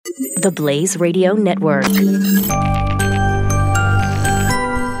The Blaze Radio Network.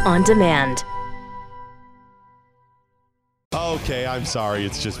 On demand. Okay, I'm sorry.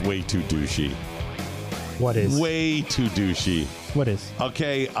 It's just way too douchey. What is? Way too douchey. What is?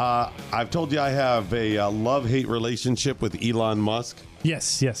 Okay, I've told you I have a love-hate relationship with Elon Musk.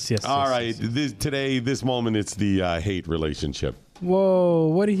 Yes. All right, this moment, it's the hate relationship. Whoa,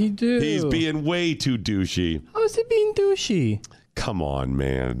 what did he do? He's being way too douchey. How is he being douchey? Come on,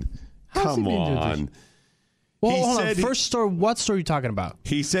 man. How's he being douchey? Well, hold on. First story, what story are you talking about?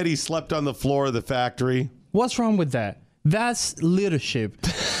 He said he slept on the floor of the factory. What's wrong with that? That's leadership.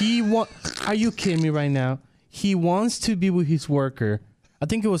 Are you kidding me right now? He wants to be with his worker. I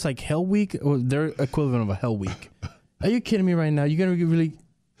think it was like Hell Week, or their equivalent of a Hell Week. Are you kidding me right now? You're going to really...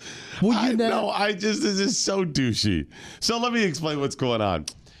 This is so douchey. So let me explain what's going on.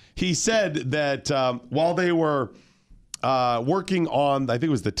 He said that while they were working on, I think it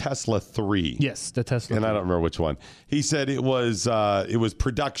was the Tesla 3. Yes, the Tesla 3. And I don't remember which one. He said it was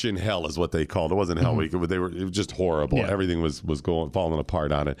production hell is what they called it. It wasn't Hell Week. It was just horrible. Yeah. Everything was falling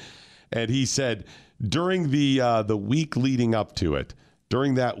apart on it. And he said during the week leading up to it,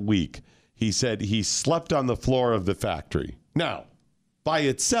 during that week, he said he slept on the floor of the factory. Now, by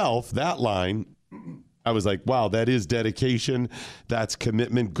itself, that line, I was like, wow, that is dedication. That's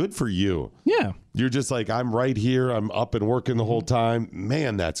commitment. Good for you. Yeah. You're just like, I'm right here. I'm up and working the whole time.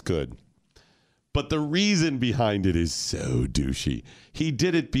 Man, that's good. But the reason behind it is so douchey. He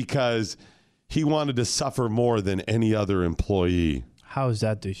did it because he wanted to suffer more than any other employee. How is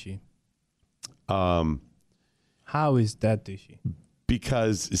that douchey? How is that douchey?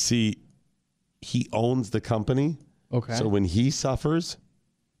 Because, see, he owns the company. Okay. So when he suffers,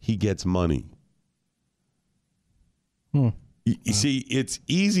 he gets money. You see, it's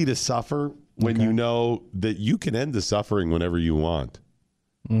easy to suffer when you know that you can end the suffering whenever you want.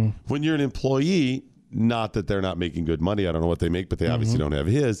 When you're an employee, not that they're not making good money. I don't know what they make, but they obviously don't have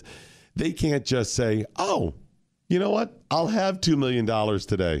his. They can't just say, oh, you know what? I'll have $2 million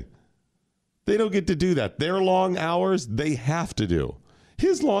today. They don't get to do that. Their long hours, they have to do.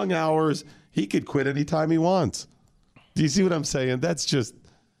 His long hours, he could quit anytime he wants. Do you see what I'm saying? That's just,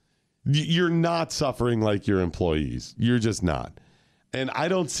 you're not suffering like your employees. You're just not. And I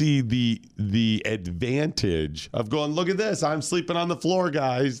don't see the advantage of going, look at this. I'm sleeping on the floor,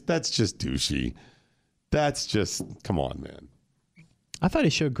 guys. That's just douchey. That's just, come on, man. I thought he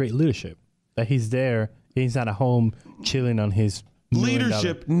showed great leadership. That he's there. He's not at home chilling on his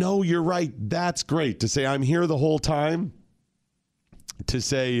leadership. No, you're right. That's great. To say I'm here the whole time. To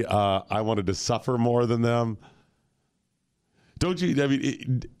say I wanted to suffer more than them. Don't you? I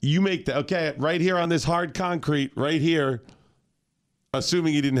mean, you make that, okay, right here on this hard concrete, right here,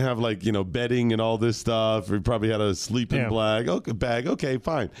 assuming he didn't have bedding and all this stuff, he probably had a sleeping bag. Okay,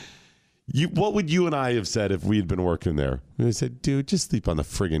 fine. What would you and I have said if we had been working there? We said, dude, just sleep on the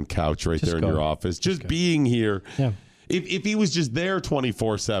friggin' couch right there in your office. Just being here. Yeah. If he was just there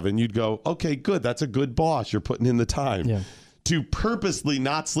 24/7, you'd go, okay, good. That's a good boss. You're putting in the time. Yeah. To purposely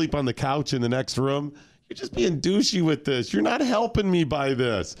not sleep on the couch in the next room, you're just being douchey with this. You're not helping me by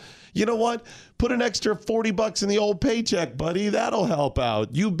this. You know what? Put an extra $40 in the old paycheck, buddy. That'll help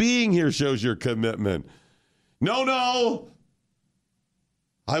out. You being here shows your commitment. No.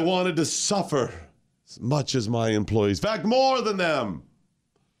 I wanted to suffer as much as my employees. In fact, more than them.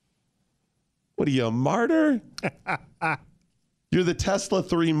 What are you, a martyr? You're the Tesla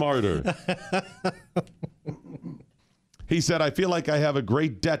 3 martyr. He said, I feel like I have a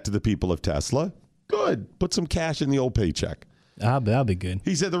great debt to the people of Tesla. Good. Put some cash in the old paycheck. That'll be good.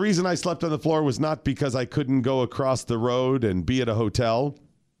 He said, the reason I slept on the floor was not because I couldn't go across the road and be at a hotel.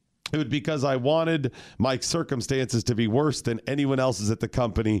 It was because I wanted my circumstances to be worse than anyone else's at the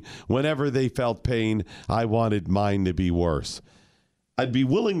company. Whenever they felt pain, I wanted mine to be worse. I'd be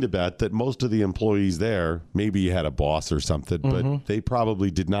willing to bet that most of the employees there, maybe you had a boss or something, but they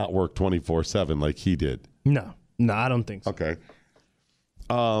probably did not work 24/7 like he did. No, I don't think so. Okay.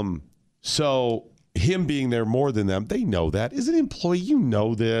 So him being there more than them, they know that. As an employee, you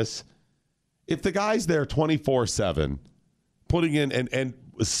know this. If the guy's there 24/7, putting in and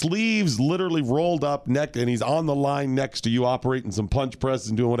sleeves literally rolled up, neck, and he's on the line next to you operating some punch presses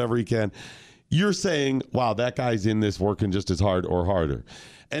and doing whatever he can, you're saying, wow, that guy's in this working just as hard or harder.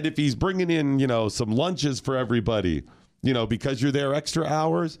 And if he's bringing in, some lunches for everybody, because you're there extra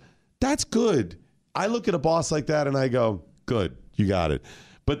hours, that's good. I look at a boss like that and I go, good, you got it.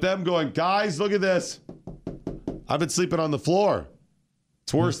 But them going, guys, look at this. I've been sleeping on the floor.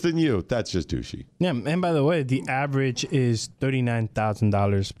 It's worse than you. That's just douchey. Yeah, and by the way, the average is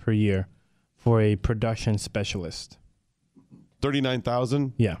 $39,000 per year for a production specialist.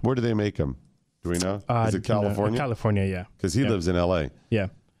 $39,000? Yeah. Where do they make them? Do we know? Is it California? California, yeah. Because he lives in L.A. Yeah.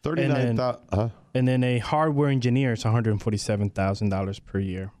 39,000. And then a hardware engineer is $147,000 per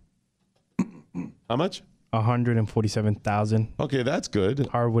year. How much? $147,000. Okay, that's good.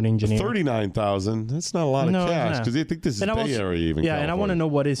 Hardware engineer. $39,000. That's not a lot of cash because you think this is Bay Area even. Yeah, California. and I want to know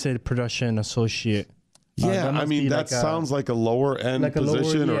what is a production associate. Yeah, I mean that sounds like a lower end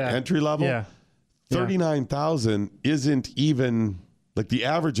position or entry level. Yeah. 39,000 isn't even like the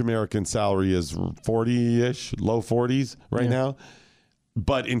average American salary is 40-ish, low 40s right now.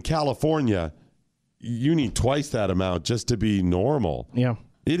 But in California, you need twice that amount just to be normal. Yeah.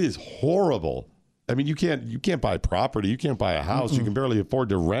 It is horrible. I mean, you can't buy property, you can't buy a house, you can barely afford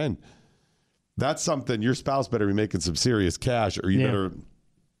to rent. That's something your spouse better be making some serious cash, or you better.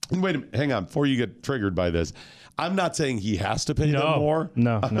 Wait a minute, hang on, before you get triggered by this. I'm not saying he has to pay them more.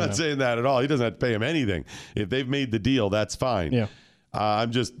 I'm not saying that at all. He doesn't have to pay him anything. If they've made the deal, that's fine. Yeah.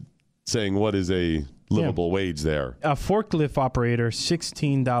 I'm just saying, what is a livable wage there? A forklift operator,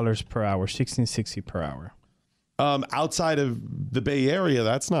 $16 per hour, $16.60 per hour. Outside of the Bay Area,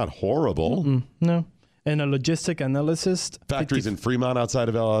 that's not horrible. No. And a logistic analyst. Factories in Fremont outside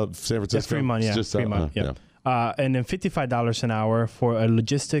of San Francisco? Yeah, Fremont, yeah. Just, Fremont, and then $55 an hour for a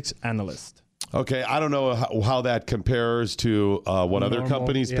logistics analyst. Okay, I don't know how that compares to what other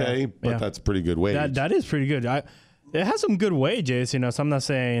companies pay, but that's a pretty good wage. That is pretty good. It has some good wages, so I'm not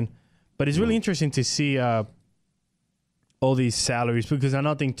saying, but it's really interesting to see all these salaries, because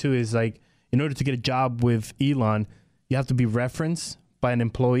another thing too is like, in order to get a job with Elon, you have to be referenced by an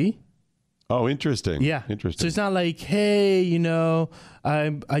employee. Oh, interesting. Yeah. Interesting. So it's not like, hey,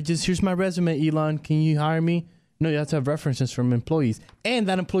 I just, here's my resume, Elon, can you hire me? No, you have to have references from employees. And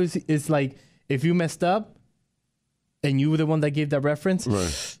that employee is like, if you messed up and you were the one that gave that reference,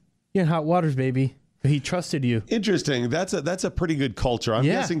 you're in hot waters, baby. He trusted you. Interesting. That's a pretty good culture. I'm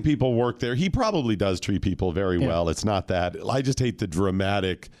guessing people work there. He probably does treat people very well. It's not that. I just hate the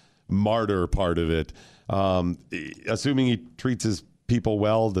dramatic martyr part of it. Assuming he treats his people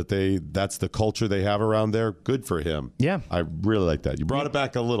well, that's the culture they have around there. Good for him. Yeah. I really like that. You brought it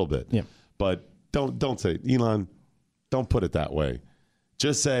back a little bit. Yeah. But don't say, Elon, don't put it that way.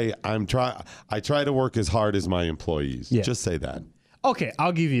 Just say, I try to work as hard as my employees. Yeah. Just say that. Okay,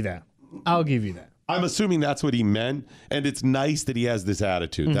 I'll give you that. I'm assuming that's what he meant, and it's nice that he has this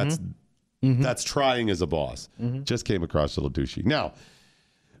attitude. Mm-hmm. That's trying as a boss. Mm-hmm. Just came across a little douchey. Now,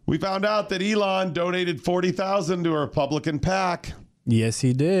 we found out that Elon donated $40,000 to a Republican PAC. Yes,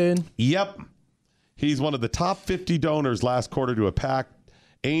 he did. Yep. He's one of the top 50 donors last quarter to a PAC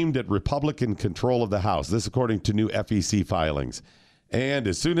aimed at Republican control of the House. This according to new FEC filings. And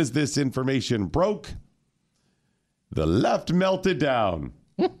as soon as this information broke, the left melted down.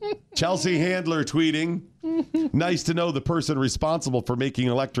 Chelsea Handler tweeting, nice to know the person responsible for making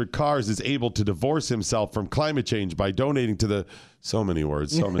electric cars is able to divorce himself from climate change by donating to the... So many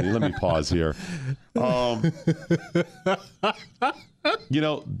words, so many. Let me pause here. The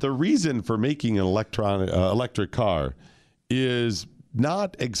reason for making an electric car is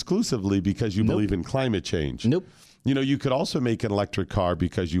not exclusively because you believe in climate change. Nope. You could also make an electric car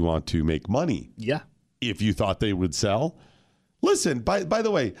because you want to make money. Yeah. If you thought they would sell. Listen, by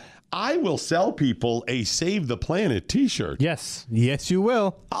the way, I will sell people a Save the Planet t-shirt. Yes. Yes, you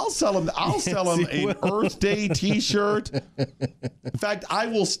will. I'll sell them an Earth Day t-shirt. In fact, I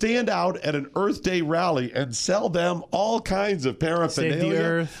will stand out at an Earth Day rally and sell them all kinds of paraphernalia. Save the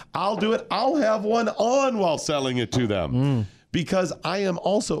Earth. I'll do it. I'll have one on while selling it to them. Because I am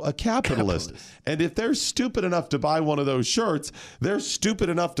also a capitalist. And if they're stupid enough to buy one of those shirts, they're stupid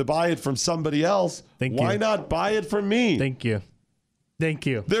enough to buy it from somebody else. Why not buy it from me? Thank you.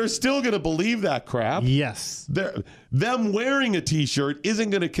 They're still going to believe that crap. Yes. Them wearing a T-shirt isn't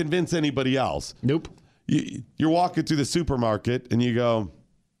going to convince anybody else. Nope. You're walking through the supermarket and you go,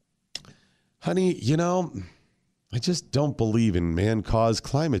 honey, I just don't believe in man-caused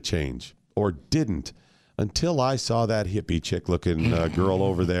climate change, or didn't. Until I saw that hippie chick-looking girl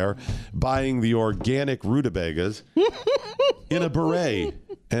over there buying the organic rutabagas in a beret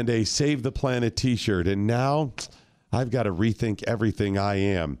and a Save the Planet T-shirt. And now I've got to rethink everything I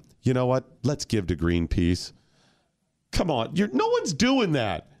am. You know what? Let's give to Greenpeace. Come on. No one's doing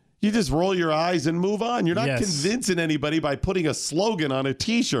that. You just roll your eyes and move on. You're not convincing anybody by putting a slogan on a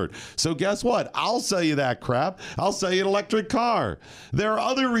T-shirt. So guess what? I'll sell you that crap. I'll sell you an electric car. There are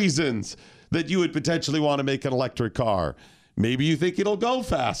other reasons that you would potentially want to make an electric car. Maybe you think it'll go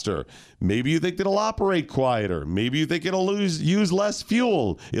faster. Maybe you think it'll operate quieter. Maybe you think it'll use less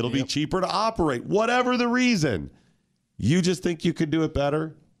fuel. It'll be cheaper to operate. Whatever the reason. You just think you could do it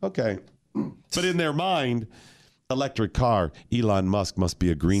better? Okay. But in their mind, electric car. Elon Musk must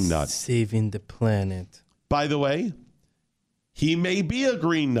be a green nut. Saving the planet. By the way, he may be a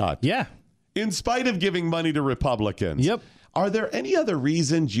green nut. Yeah. In spite of giving money to Republicans. Yep. Are there any other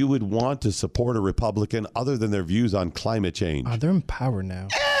reasons you would want to support a Republican other than their views on climate change? They're in power now.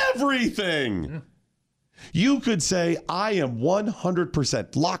 Everything. Yeah. You could say, I am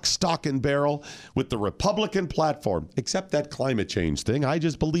 100% lock, stock, and barrel with the Republican platform, except that climate change thing. I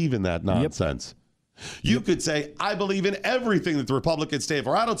just believe in that nonsense. Yep. You could say, I believe in everything that the Republicans stand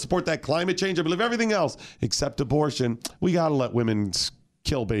for. I don't support that climate change. I believe everything else except abortion. We got to let women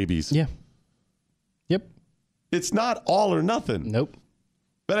kill babies. Yeah. Yep. It's not all or nothing. Nope.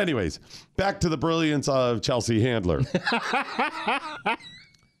 But anyways, back to the brilliance of Chelsea Handler.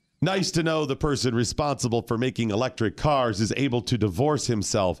 Nice to know the person responsible for making electric cars is able to divorce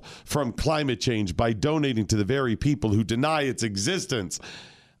himself from climate change by donating to the very people who deny its existence.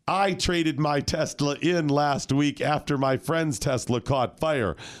 I traded my Tesla in last week after my friend's Tesla caught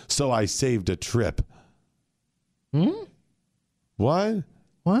fire, so I saved a trip. What?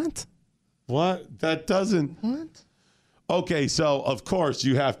 What? That doesn't... What? Okay, so of course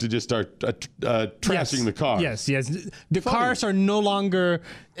you have to just start trashing the car. Yes. The cars are no longer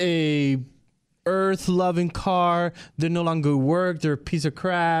a earth-loving car. They no longer work. They're a piece of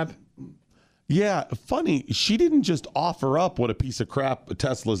crap. Yeah, funny. She didn't just offer up what a piece of crap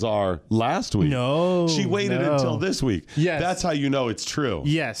Teslas are last week. No. She waited until this week. Yes. That's how you know it's true.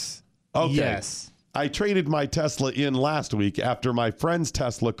 Yes. Okay. Yes. I traded my Tesla in last week after my friend's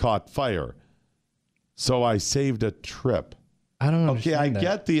Tesla caught fire. So I saved a trip. I don't understand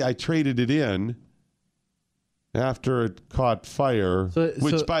that. I traded it in after it caught fire,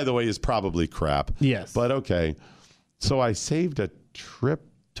 which, by the way, is probably crap. Yes. But okay. So I saved a trip.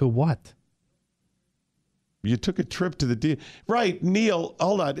 To what? You took a trip to the... Right, Neil,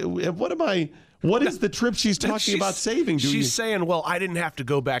 hold on. What is the trip she's talking about saving? She's saying, well, I didn't have to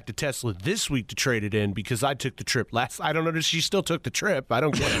go back to Tesla this week to trade it in because I took the trip last... I don't know if she still took the trip. I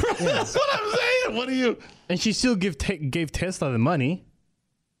don't get it. That's what I'm saying. What do you... And she still gave Tesla the money.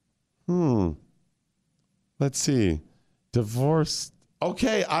 Let's see. Divorce...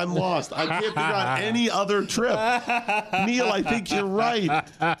 Okay, I'm lost. I can't figure out any other trip. Neil, I think you're right.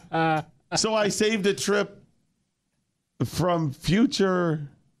 So I saved a trip from future...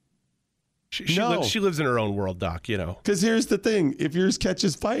 She lives in her own world, Doc, you know. Because here's the thing. If yours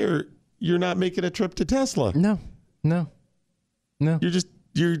catches fire, you're not making a trip to Tesla. No.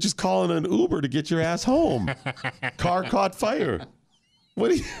 You're just calling an Uber to get your ass home. Car caught fire.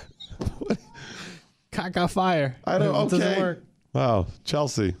 What? Car caught fire. I don't. Okay. It doesn't work. Wow,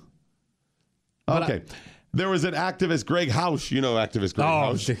 Chelsea. Okay. There was an activist, Greg Hausch. You know activist Greg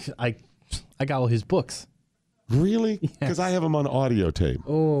Hausch. I got all his books. Really? Because I have them on audio tape.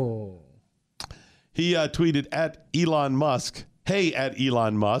 Oh. He tweeted at Elon Musk, "Hey, at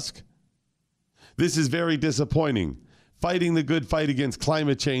Elon Musk, this is very disappointing. Fighting the good fight against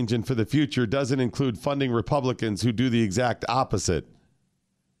climate change and for the future doesn't include funding Republicans who do the exact opposite."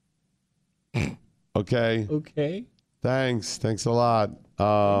 Okay. Okay. Thanks a lot.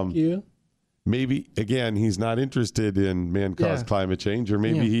 Thank you. Maybe, again, he's not interested in man-caused climate change, or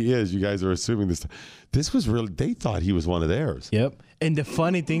maybe he is. You guys are assuming this. This was really, they thought he was one of theirs. Yep. And the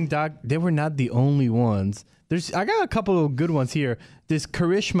funny thing, Doc, they were not the only ones. I got a couple of good ones here. This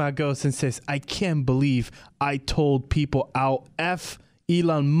Karishma goes and says, I can't believe I told people I'll F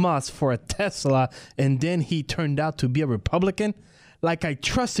Elon Musk for a Tesla, and then he turned out to be a Republican. Like I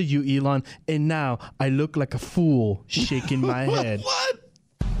trusted you, Elon, and now I look like a fool shaking my head. What?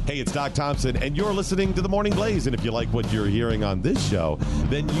 Hey, it's Doc Thompson, and you're listening to The Morning Blaze. And if you like what you're hearing on this show,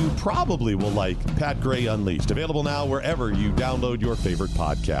 then you probably will like Pat Gray Unleashed. Available now wherever you download your favorite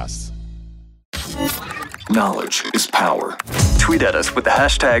podcasts. Knowledge is power. Tweet at us with the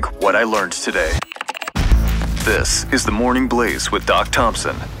hashtag #WhatILearnedToday. This is The Morning Blaze with Doc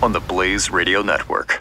Thompson on the Blaze Radio Network.